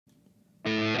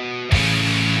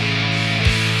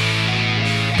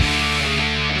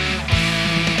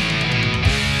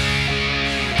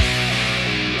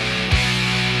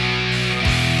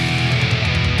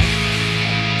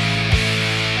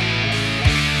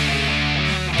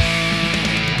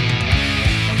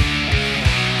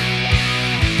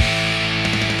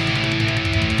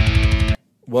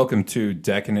Welcome to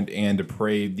Decadent and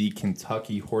Depraved, the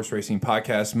Kentucky horse racing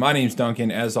podcast. My name's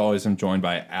Duncan. As always, I'm joined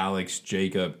by Alex,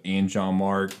 Jacob, and John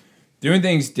Mark. Doing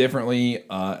things differently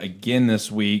again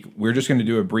this week. We're just going to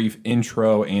do a brief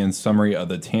intro and summary of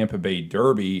the Tampa Bay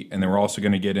Derby, and then we're also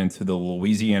going to get into the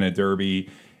Louisiana Derby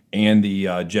and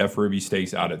the Jeff Ruby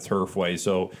Stakes out at Turfway.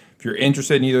 So if you're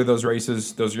interested in either of those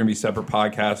races, those are going to be separate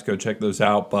podcasts. Go check those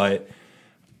out. But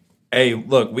hey,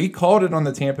 look, we called it on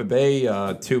the Tampa Bay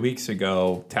 2 weeks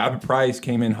ago. Tabit Price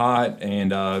came in hot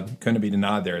and couldn't be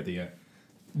denied there at the end.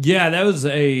 Yeah, that was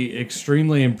a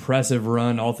extremely impressive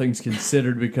run, all things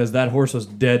considered, because that horse was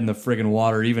dead in the friggin'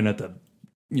 water, even at the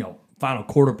final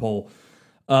quarter pole.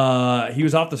 He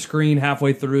was off the screen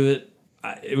halfway through it.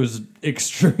 It was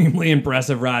extremely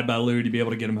impressive ride by Lou to be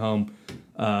able to get him home.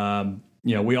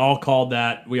 We all called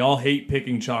that. We all hate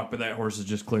picking chalk, but that horse is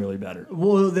just clearly better.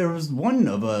 Well, there was one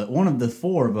of the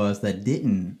four of us that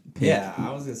didn't pick. Yeah,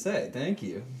 I was going to say, thank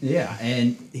you. Yeah,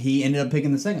 and he ended up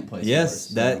picking the second place. Yes,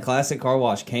 that Classic Car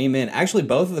Wash came in. Actually,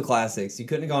 both of the classics. You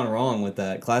couldn't have gone wrong with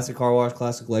that. Classic Car Wash,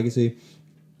 Classic Legacy.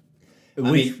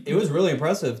 It was really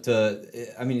impressive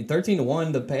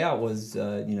 13-1, the payout was,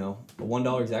 a $1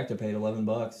 exacta paid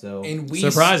 $11. So, and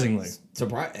surprisingly.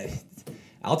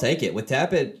 I'll take it. With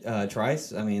Tapit Trice,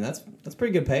 that's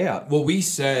pretty good payout. Well, we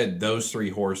said those three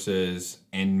horses,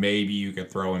 and maybe you could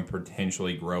throw in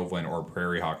potentially Groveland or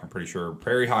Prairie Hawk. I'm pretty sure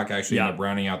Prairie Hawk actually ended up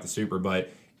rounding out the Super,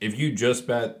 but if you just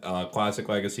bet Classic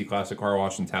Legacy, Classic Car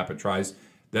Wash, and Tapit Trice,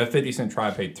 that 50-cent try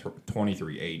paid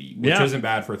 $23.80, which isn't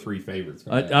bad for three favorites.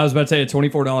 I was about to say a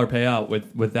 $24 payout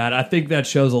with that. I think that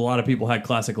shows a lot of people had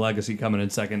Classic Legacy coming in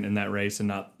second in that race and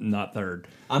not third.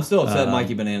 I'm still upset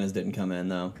Mikey Bananas didn't come in,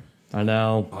 though. I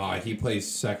know. He plays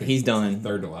second. He's done.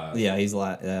 Third to last. Yeah, he's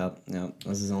last. Yeah,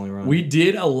 that's his only run. We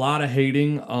did a lot of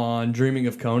hating on Dreaming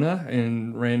of Kona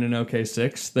and ran an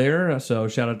OK6 there. So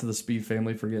shout out to the Speed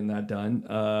family for getting that done.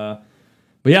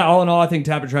 But yeah, all in all, I think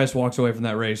Tapit Trice walks away from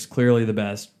that race clearly the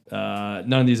best.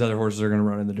 None of these other horses are going to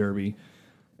run in the Derby.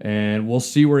 And we'll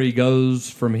see where he goes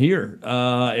from here.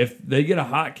 If they get a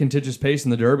hot, contentious pace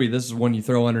in the Derby, this is one you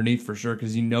throw underneath for sure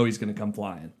because you know he's going to come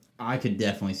flying. I could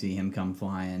definitely see him come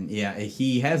flying. Yeah,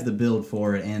 he has the build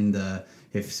for it, and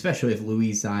especially if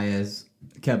Luis Saez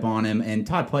kept on him. And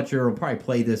Todd Pletcher will probably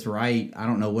play this right. I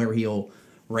don't know where he'll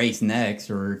race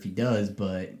next or if he does,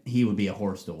 but he would be a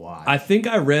horse to watch. I think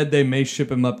I read they may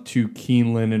ship him up to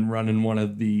Keeneland and run in one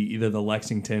of either the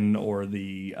Lexington or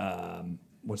the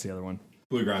what's the other one?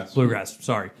 Bluegrass.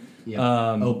 Sorry.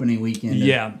 Yeah. Opening weekend.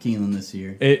 At Keeneland this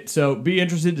year. So be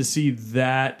interested to see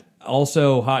that.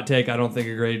 Also, hot take. I don't think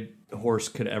a gray horse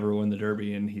could ever win the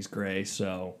Derby, and he's gray.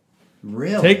 So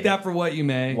really, take that for what you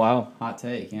may. Wow, hot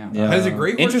take. Yeah. Has a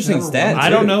gray horse interesting stat?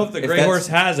 I don't know if the gray horse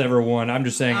has ever won. I'm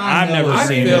just saying I've never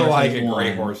seen it. I feel like a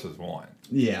gray horse has won.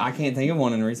 Yeah, I can't think of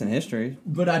one in recent history.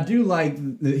 But I do like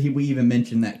we even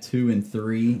mentioned that 2 and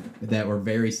 3 that were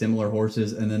very similar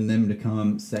horses, and then them to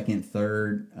come second,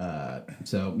 third.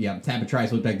 So yeah, Tapit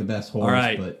Trice looked like the best horse. All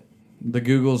right, but the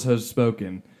Googles have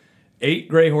spoken. 8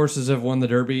 gray horses have won the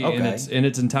Derby in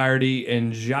its entirety,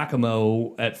 and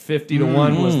Giacomo at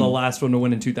 50-1 was the last one to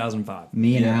win in 2005.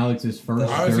 Me and Alex's first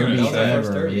Derby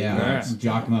ever. Yeah,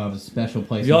 Giacomo has a special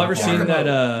place. Have y'all ever seen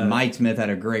that? Mike Smith had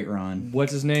a great run.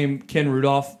 What's his name? Ken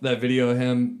Rudolph. That video of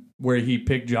him where he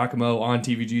picked Giacomo on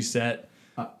TVG set.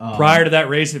 Prior to that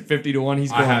race at 50-1,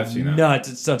 he's going nuts.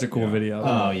 It's such a cool video.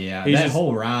 Oh yeah, that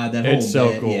whole ride, it's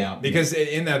so cool. Yeah. Because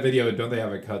in that video, don't they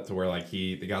have a cut to where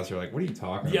the guys are like, "What are you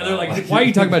talking about?" Yeah, they're like, "Why are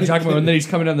you talking about Giacomo?" And then he's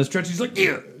coming down the stretch. He's like,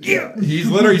 "Yeah."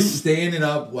 He's literally standing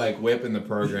up, like whipping the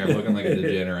program, looking like a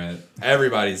degenerate.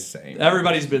 Everybody's saying.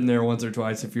 Everybody's been there once or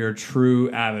twice. If you're a true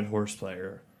avid horse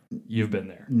player, you've been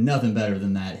there. Nothing better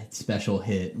than that special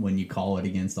hit when you call it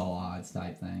against all odds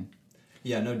type thing.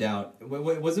 Yeah, no doubt.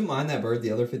 Wasn't Mine That Bird the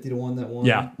other 50-1 that won?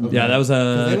 Yeah, okay. Yeah, that was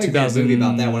a 2000 movie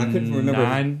about that one. I couldn't remember.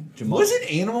 Was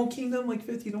it Animal Kingdom like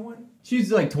 50-1?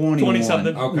 She's like 20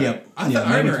 something. Okay, yep. I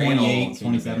remember 28,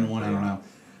 27-1. I don't know.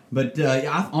 But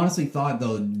I honestly thought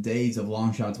the days of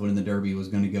long shots winning the Derby was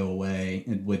going to go away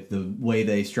with the way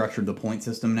they structured the point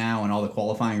system now and all the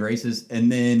qualifying races.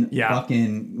 And then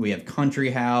we have Country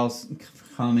House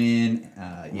come in.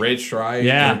 Red Strike.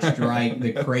 Yeah. Red Strike,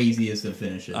 the craziest of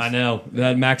finishes. I know.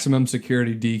 That maximum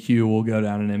security DQ will go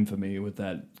down in infamy with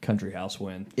that Country House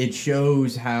win. It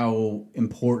shows how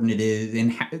important it is.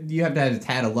 And you have to have a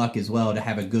tad of luck as well to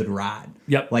have a good ride.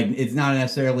 Yep. Like, it's not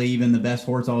necessarily even the best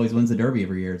horse always wins the Derby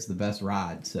every year. It's the best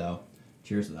ride. So,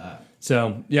 cheers to that.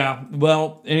 So, yeah.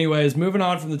 Well, anyways, moving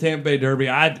on from the Tampa Bay Derby,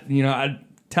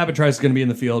 Tapit Trice is going to be in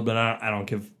the field, but I don't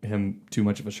give him too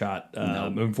much of a shot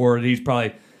moving forward. He's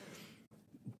probably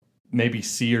maybe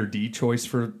C or D choice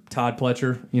for Todd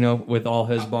Pletcher, with all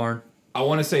his barn. I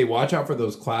want to say, watch out for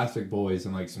those classic boys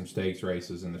and like some stakes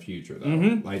races in the future, though.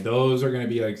 Mm-hmm. Like those are going to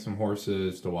be like some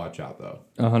horses to watch out, though.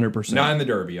 100%. Not in the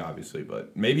Derby, obviously,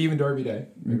 but maybe even Derby Day.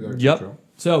 Maybe Yep.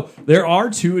 So there are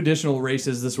 2 additional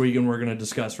races this weekend we're going to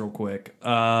discuss real quick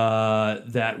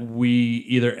that we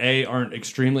either A, aren't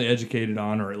extremely educated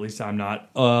on, or at least I'm not,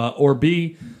 or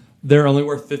B, they're only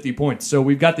worth 50 points. So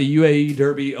we've got the UAE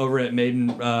Derby over at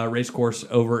Maiden Racecourse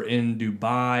over in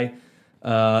Dubai.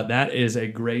 That is a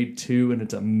grade 2, and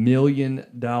it's $1 million.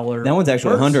 That one's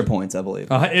actually 100 points, I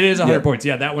believe. It is 100 points.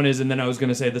 Yeah, that one is. And then I was going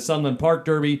to say the Sunland Park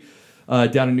Derby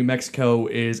down in New Mexico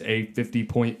is a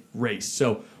 50-point race.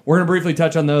 So we're going to briefly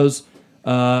touch on those.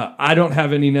 I don't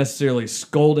have any necessarily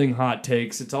scolding hot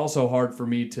takes. It's also hard for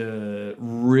me to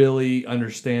really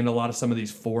understand a lot of some of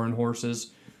these foreign horses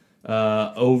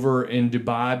over in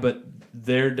Dubai, but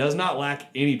there does not lack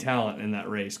any talent in that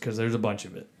race because there's a bunch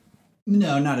of it.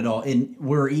 No, not at all. And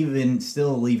we're even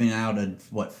still leaving out a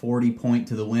 40-point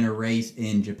to the winner race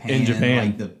in Japan.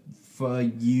 Like the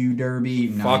FU Derby.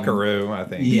 Fuckaroo, I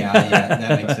think. Yeah,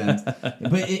 that makes sense.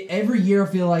 But every year I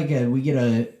feel like we get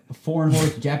a foreign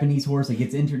horse, Japanese horse that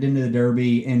gets entered into the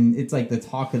Derby, and it's like the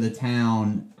talk of the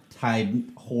town type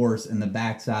horse in the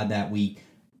backside that week,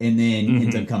 and then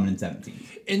ends up coming in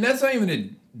 17th. And that's not even a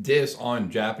diss on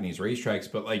Japanese racetracks,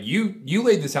 but like you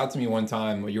laid this out to me one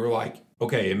time where you were like,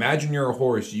 okay, imagine you're a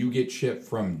horse, you get shipped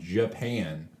from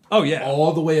Japan. Oh, yeah.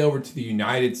 All the way over to the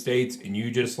United States, and you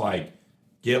just like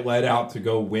get let out to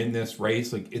go win this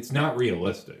race. Like, it's not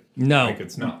realistic. No. Like,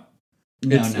 it's not.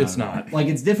 It's not. Like,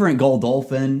 it's different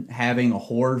Godolphin having a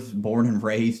horse born and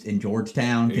raised in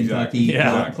Georgetown, Kentucky,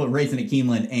 racing at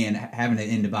Keeneland, and having it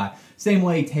in Dubai. Same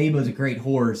way, Taba's a great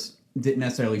horse, didn't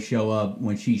necessarily show up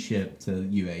when she shipped to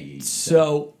UAE.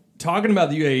 So talking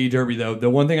about the UAE Derby, though, the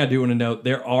one thing I do want to note,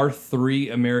 there are 3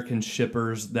 American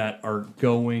shippers that are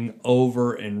going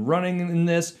over and running in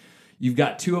this. You've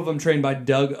got 2 of them trained by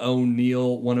Doug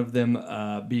O'Neill, one of them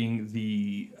being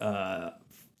the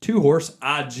 2-horse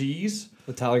IGs.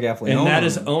 With Tyler Gaffley. And that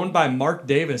is owned by Mark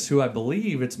Davis, who I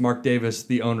believe it's Mark Davis,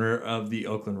 the owner of the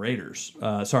Oakland Raiders.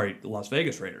 Las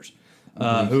Vegas Raiders,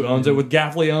 who owns it with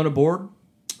Gaffley on aboard.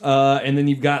 And then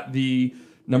you've got the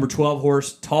number 12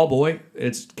 horse, Tall Boy.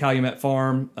 It's Calumet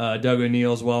Farm, Doug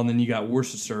O'Neill as well. And then you got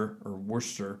Worcester.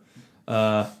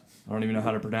 I don't even know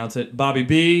how to pronounce it. Bobby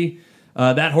B.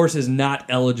 That horse is not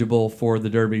eligible for the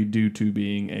Derby due to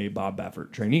being a Bob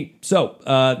Baffert trainee.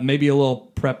 So maybe a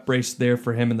little prep race there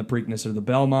for him in the Preakness or the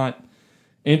Belmont.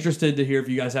 Interested to hear if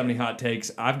you guys have any hot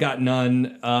takes. I've got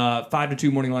none.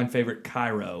 5-2 morning line favorite,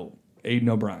 Cairo, Aiden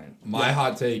O'Brien. My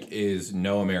hot take is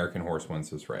no American horse wins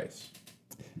this race.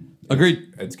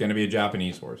 Agreed. It's going to be a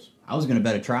Japanese horse. I was going to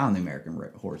bet a try on the American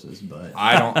horses, but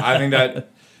I think that.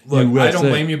 Look, USA. I don't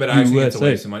blame you, but I actually think it's a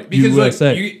waste of money because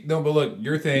look,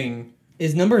 your thing.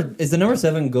 Is the number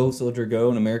 7 Go Soldier Go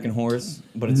an American horse,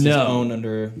 but it's just owned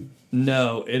under?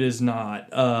 No, it is not.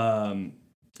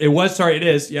 It was. Sorry, it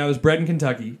is. Yeah, it was bred in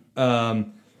Kentucky.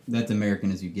 that's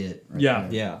American as you get. Right Yeah.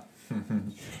 there. Yeah.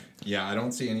 Yeah, I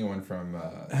don't see anyone from.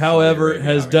 However,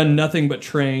 has done nothing but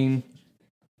train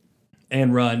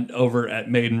and run over at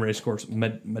Maiden Racecourse,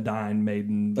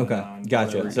 Maiden. Okay,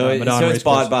 gotcha. Whatever. So it's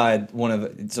bought by one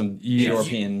of some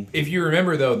European. If you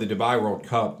remember, though, the Dubai World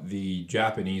Cup, the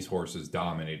Japanese horses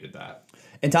dominated that.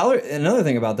 And Tyler, another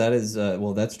thing about that is,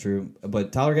 that's true.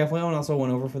 But Tyler Gaffley also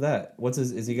went over for that. What's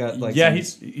his? Is he got like? Yeah,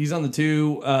 he's on the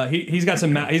 2. He's got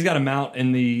some. He's got a mount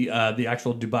in the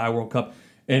actual Dubai World Cup.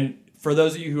 And for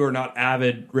those of you who are not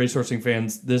avid racehorsing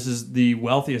fans, this is the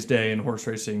wealthiest day in horse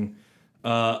racing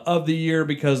of the year,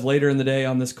 because later in the day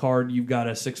on this card you've got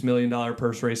a $6 million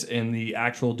purse race in the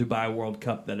actual Dubai World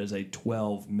Cup that is a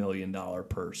 $12 million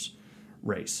purse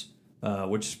race,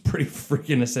 which is pretty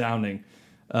freaking astounding.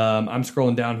 I'm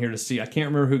scrolling down here to see. I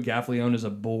can't remember who Gaffley owned as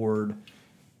a board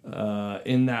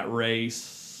in that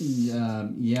race.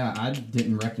 Yeah, I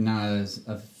didn't recognize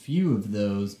a few of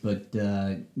those, but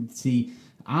see,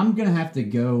 I'm going to have to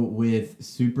go with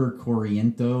Super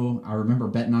Corriento. I remember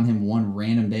betting on him one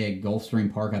random day at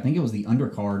Gulfstream Park. I think it was the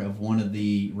undercard of one of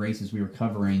the races we were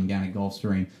covering down at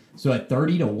Gulfstream. So at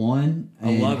 30-1,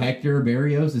 and Hector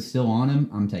Barrios is still on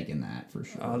him, I'm taking that for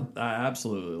sure. I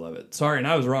absolutely love it. Sorry, and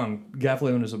I was wrong.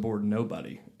 Gaffley owned as a board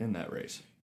nobody in that race.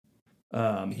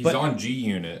 He's on G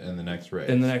Unit in the next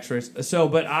race. So,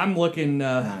 but I'm looking.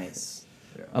 Nice.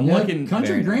 I'm looking.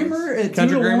 Country Grammar at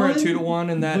 2-1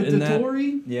 in that. With the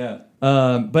Tory? Yeah.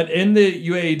 But in the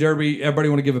UAE Derby, everybody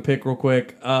want to give a pick real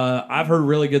quick. I've heard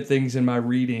really good things in my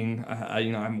reading.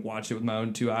 I watched it with my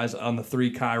own 2 eyes on the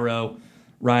 3 Cairo.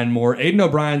 Ryan Moore. Aiden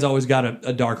O'Brien's always got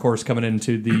a dark horse coming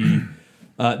into the.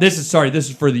 This is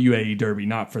for the UAE Derby,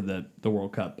 not for the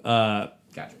World Cup.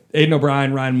 Gotcha. Aiden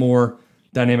O'Brien, Ryan Moore,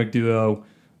 dynamic duo.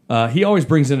 He always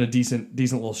brings in a decent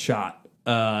little shot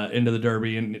into the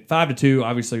Derby, and 5-2.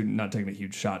 Obviously, not taking a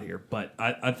huge shot here, but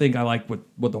I think I like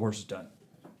what the horse has done.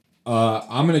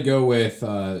 I'm going to go with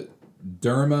Derma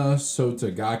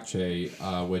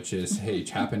Sotagache, which is a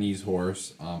Japanese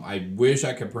horse. I wish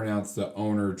I could pronounce the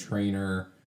owner,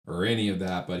 trainer, or any of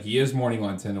that, but he is morning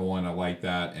line 10-1. I like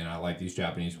that, and I like these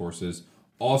Japanese horses.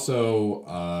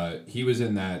 Also, he was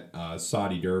in that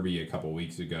Saudi Derby a couple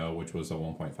weeks ago, which was a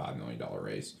 $1.5 million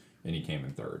race, and he came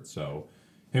in third. So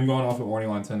him going off at morning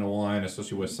line 10-1,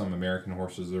 especially with some American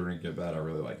horses that are going to get bet, I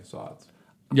really like his odds.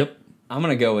 Yep. I'm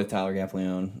going to go with Tyler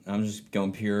Gaffleone. I'm just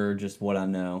going pure, just what I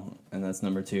know. And that's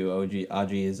number 2,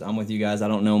 OGs. I'm with you guys. I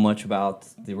don't know much about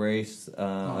the race.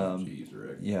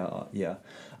 Rick. Yeah.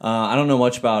 I don't know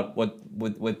much about what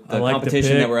the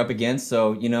competition that we're up against.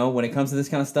 So, when it comes to this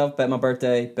kind of stuff, bet my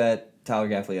birthday, bet Tyler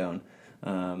Gaffleone.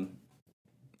 I'm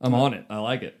on it. I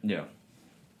like it. Yeah.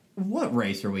 What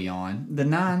race are we on? The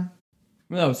 9?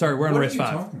 No, sorry. We're on race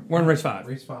 5. We're on race 5.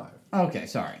 Race 5. Okay,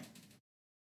 sorry.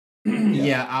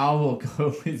 Yeah, I will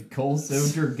go with Cole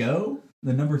Soldier Go,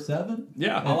 the number 7.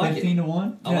 Yeah, at I like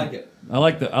 15-1. I like it. I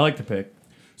like the pick.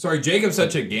 Sorry, Jacob's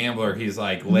such a gambler. He's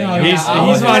like laying No, out He's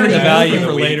odds finding the for value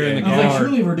for later weekend. in the I was like, card.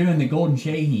 surely we're doing the Golden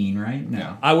Shaheen, right? No.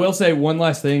 Yeah. I will say one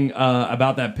last thing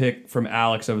about that pick from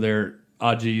Alex over there.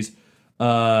 Geez.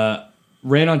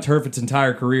 Ran on turf its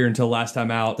entire career until last time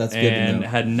out. That's good to and know.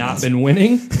 had not been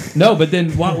winning. No, but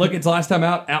then look, it's last time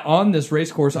out on this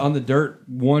race course on the dirt,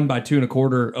 won by 2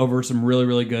 1/4 over some really,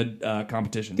 really good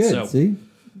competition. Good, So see?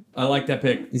 I like that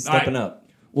pick. He's All right. stepping up.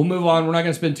 We'll move on. We're not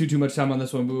going to spend too much time on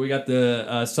this one, but we got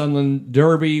the Sunland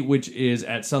Derby, which is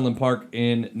at Sunland Park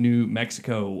in New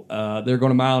Mexico. They're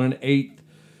going a mile and an eighth.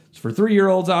 It's for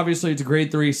 3-year-olds, obviously. It's a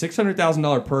grade 3,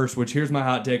 $600,000 purse, which here's my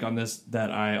hot take on this that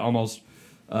I almost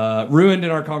ruined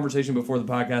in our conversation before the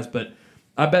podcast, but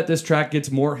I bet this track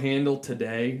gets more handle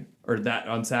today, or that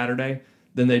on Saturday,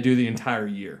 than they do the entire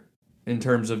year in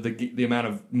terms of the amount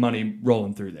of money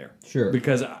rolling through there. Sure.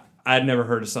 Because I'd never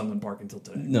heard of Sunland Park until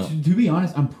today. No. To be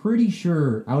honest, I'm pretty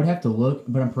sure I would have to look,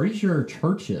 but I'm pretty sure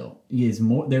Churchill is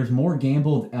more. There's more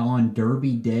gambled on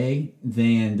Derby Day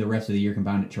than the rest of the year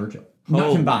combined at Churchill. Not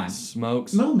Holy combined.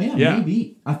 smokes. No, man, Yeah.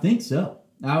 maybe. I think so.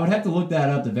 I would have to look that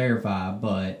up to verify,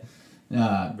 but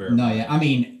no, yeah. I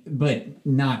mean, but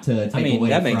not to take away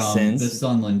that from makes sense. the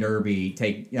Sunland Derby.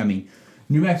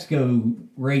 New Mexico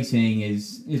racing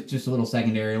is just a little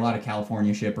secondary. A lot of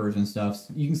California shippers and stuff.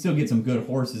 You can still get some good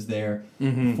horses there.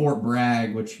 Mm-hmm. Fort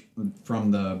Bragg, which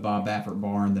from the Bob Baffert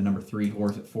barn, the number 3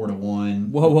 horse at 4-1.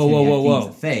 Whoa. It's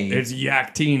a fade. It's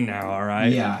Yak Teen now, all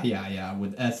right? Yeah.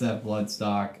 With SF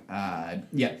Bloodstock.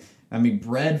 Yeah. I mean,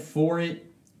 bred for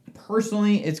it.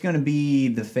 Personally, it's going to be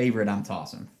the favorite I'm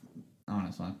tossing,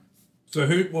 honestly. So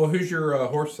who's your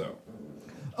horse though?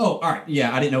 Oh, all right.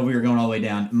 Yeah, I didn't know we were going all the way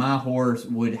down. My horse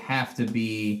would have to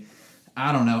be,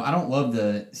 I don't know. I don't love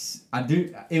I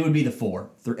do. It would be the 4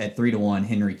 at 3-1,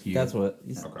 Henry Q. That's what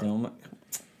he's doing.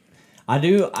 I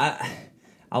do.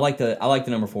 I like the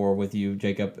number 4 with you,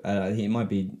 Jacob. He might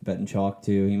be betting chalk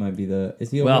too. He might be is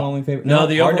he overwhelming favorite? No,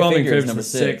 the Hard to overwhelming Figure is favorite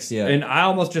is number 6. 6. Yeah, And I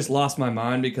almost just lost my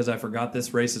mind because I forgot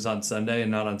this race is on Sunday and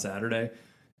not on Saturday.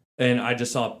 And I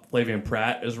just saw Flavian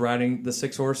Pratt is riding the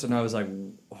 6 horse, and I was like,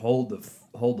 hold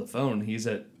the phone. He's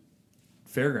at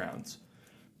Fairgrounds.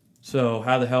 So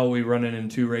how the hell are we running in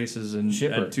 2 races and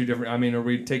at 2 different? I mean, are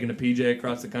we taking a PJ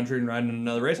across the country and riding in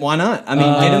another race? why not? I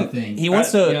mean, get him, he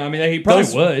wants to. I mean, he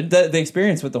probably would. The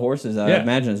experience with the horses, I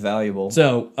imagine, is valuable.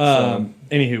 So,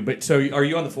 anywho, but so are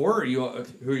you on the 4 or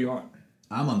who are you on?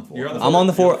 I'm on the 4. You're on the I'm on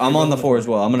the 4. I'm on the 4 as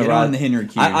well. I'm gonna Get ride on the Henry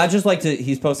Q. I just like to.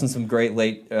 He's posting some great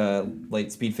late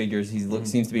speed figures. He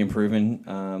seems to be improving.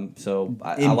 So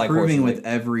I like improving horses with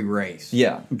every race.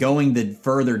 Yeah. Going the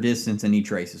further distance in each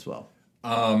race as well.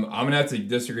 I'm gonna have to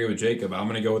disagree with Jacob. I'm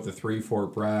gonna go with the 3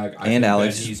 Fort Bragg. I And think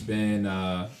Alex. that he's been.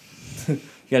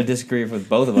 You got to disagree with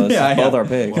both of us. Yeah, both yeah. our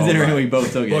picks. Considering right. we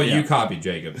both took it. Well, yeah. you copied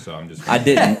Jacob, so I'm just. I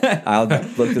didn't. I looked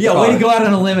at the Yeah, way car. to go out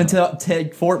on a limb and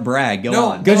take Fort Bragg. Go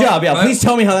on. Good job. Yeah, But- please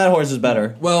tell me how that horse is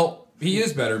better. Well, he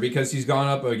is better because he's gone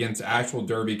up against actual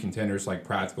Derby contenders like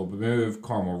Practical Move,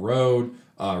 Carmel Road,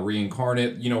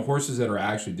 Reincarnate. Horses that are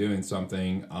actually doing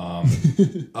something.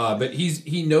 But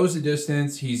he knows the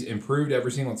distance. He's improved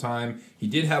every single time. He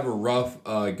did have a rough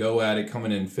go at it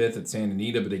coming in 5th at Santa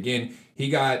Anita, but again, he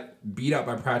got beat out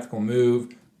by Practical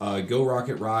Move, Go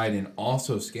Rocket Ride, and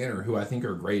also Skinner, who I think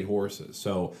are great horses.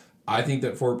 So I think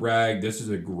that Fort Bragg, this is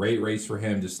a great race for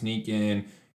him to sneak in,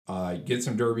 Get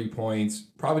some Derby points.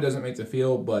 Probably doesn't make the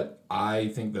field, but I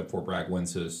think that Fort Bragg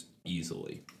wins this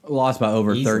easily. Lost by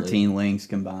over Easily. 13 lengths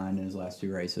combined in his last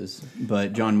 2 races.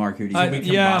 But John Mark, who do you I- think?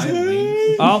 yeah.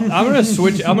 I'm gonna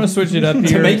switch. I'm gonna switch it up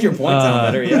here To make your point sound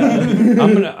better,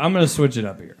 yeah. I'm gonna switch it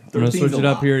up here. I'm gonna 13's switch it a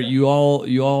up lot. here. You all,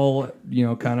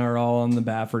 kind of are all on the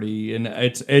Bafferty, and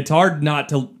it's hard not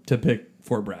to pick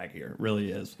Fort Bragg here. It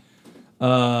really is.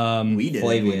 We did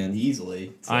Flavian.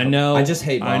 easily. So. I know. I just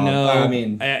hate Bob. I know. I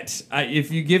mean-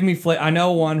 if you give me I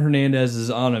know Juan Hernandez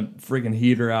is on a freaking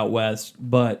heater out west,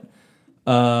 but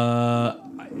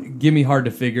give me hard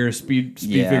to figure. Speed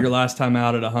Yeah. figure last time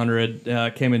out at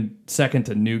 100 came in second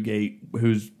to Newgate,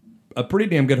 who's a pretty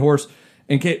damn good horse,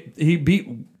 and he beat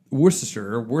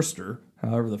Worcester,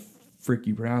 however the frick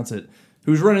you pronounce it,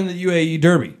 who's running the UAE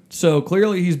Derby. So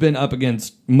clearly he's been up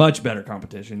against much better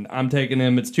competition. I'm taking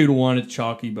him. It's 2-1. It's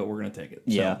chalky, but we're going to take it.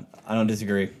 Yeah, I don't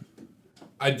disagree.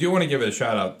 I do want to give a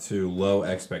shout out to Low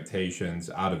Expectations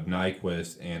out of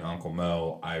Nyquist and Uncle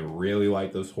Mo. I really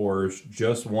like this horse.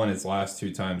 Just won its last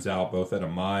 2 times out, both at a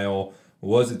mile.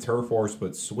 Was a turf horse,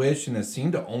 but switched and has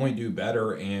seemed to only do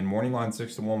better. And morning line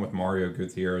 6-1 with Mario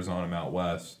Gutierrez on him out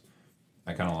west.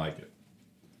 I kind of like it.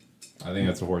 I think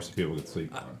that's a horse that people could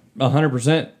sleep on.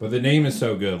 100%. But the name is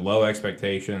so good. Low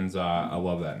Expectations. I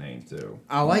love that name too.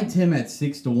 I liked him at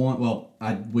 6-1. Well,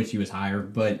 I wish he was higher,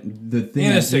 but the thing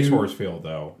In I a 6-horse do, field,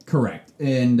 though. correct.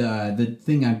 And the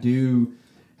thing I do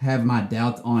have my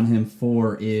doubts on him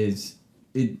for is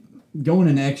it going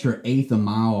an extra 1/8 a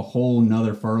mile, a whole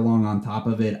nother furlong on top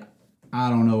of it. I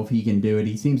don't know if he can do it.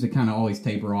 He seems to kind of always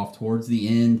taper off towards the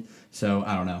end, so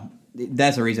I don't know.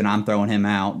 That's the reason I'm throwing him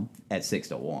out at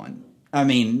 6-1. I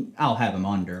mean, I'll have him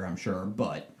under, I'm sure,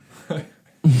 but under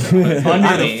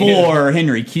the 4,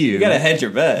 Henry Q. You gotta hedge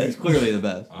your He's bet. clearly the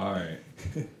best. All right.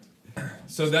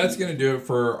 So that's going to do it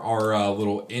for our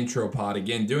little intro pod.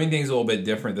 Again, doing things a little bit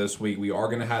different this week. We are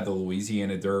going to have the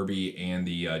Louisiana Derby and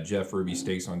the Jeff Ruby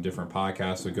Stakes on different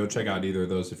podcasts. So go check out either of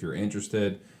those if you're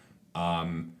interested.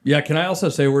 Yeah, can I also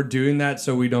say we're doing that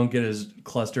so we don't get as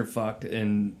clusterfucked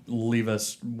and leave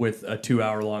us with a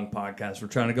 2-hour-long podcast. We're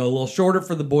trying to go a little shorter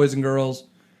for the boys and girls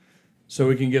so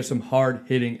we can give some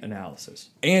hard-hitting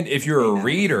analysis. And if you're a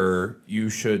reader, you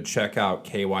should check out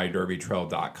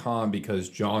kyderbytrail.com because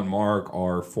John Mark,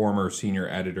 our former senior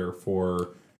editor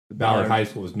for the Ballard High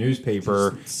School's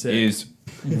newspaper, Sick. is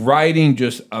writing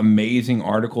just amazing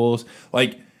articles.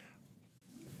 Like,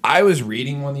 I was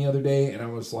reading one the other day, and I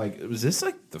was like, was this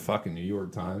like the fucking New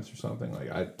York Times or something?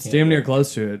 Like, I can't It's damn near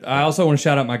close to it. I also want to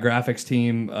shout out my graphics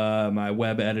team, my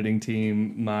web editing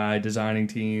team, my designing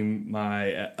team,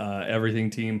 my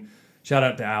everything team. Shout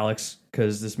out to Alex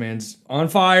because this man's on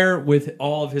fire with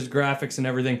all of his graphics and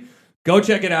everything. Go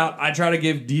check it out. I try to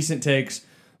give decent takes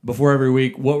before every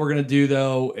week. What we're going to do,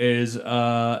 though, is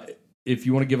if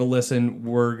you want to give a listen,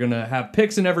 we're going to have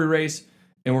picks in every race,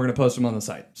 and we're going to post them on the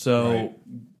site. So Right.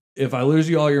 if I lose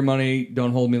you all your money,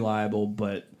 don't hold me liable,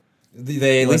 but...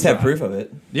 They at least have proof of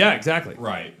it. Yeah, exactly.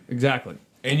 Right. Exactly.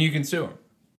 And you can sue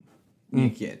him.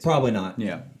 Kids. Probably not.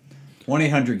 Yeah.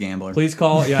 1-800-GAMBLER. Please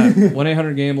call,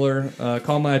 1-800-GAMBLER.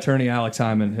 Call my attorney, Alex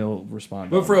Hyman. He'll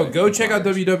respond. But for real, go check out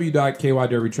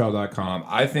www.kyderbytrail.com.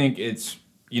 I think it's,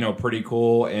 pretty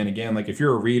cool. And again, like if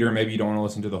you're a reader, maybe you don't want to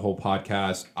listen to the whole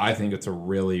podcast. I think it's a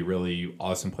really, really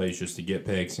awesome place just to get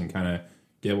picks and kind of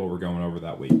get what we're going over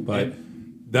that week. But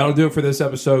that'll do it for this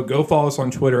episode. Go follow us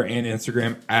on Twitter and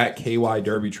Instagram at KY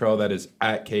Derby Trail. That is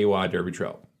at KY Derby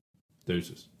Trail.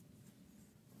 Deuces.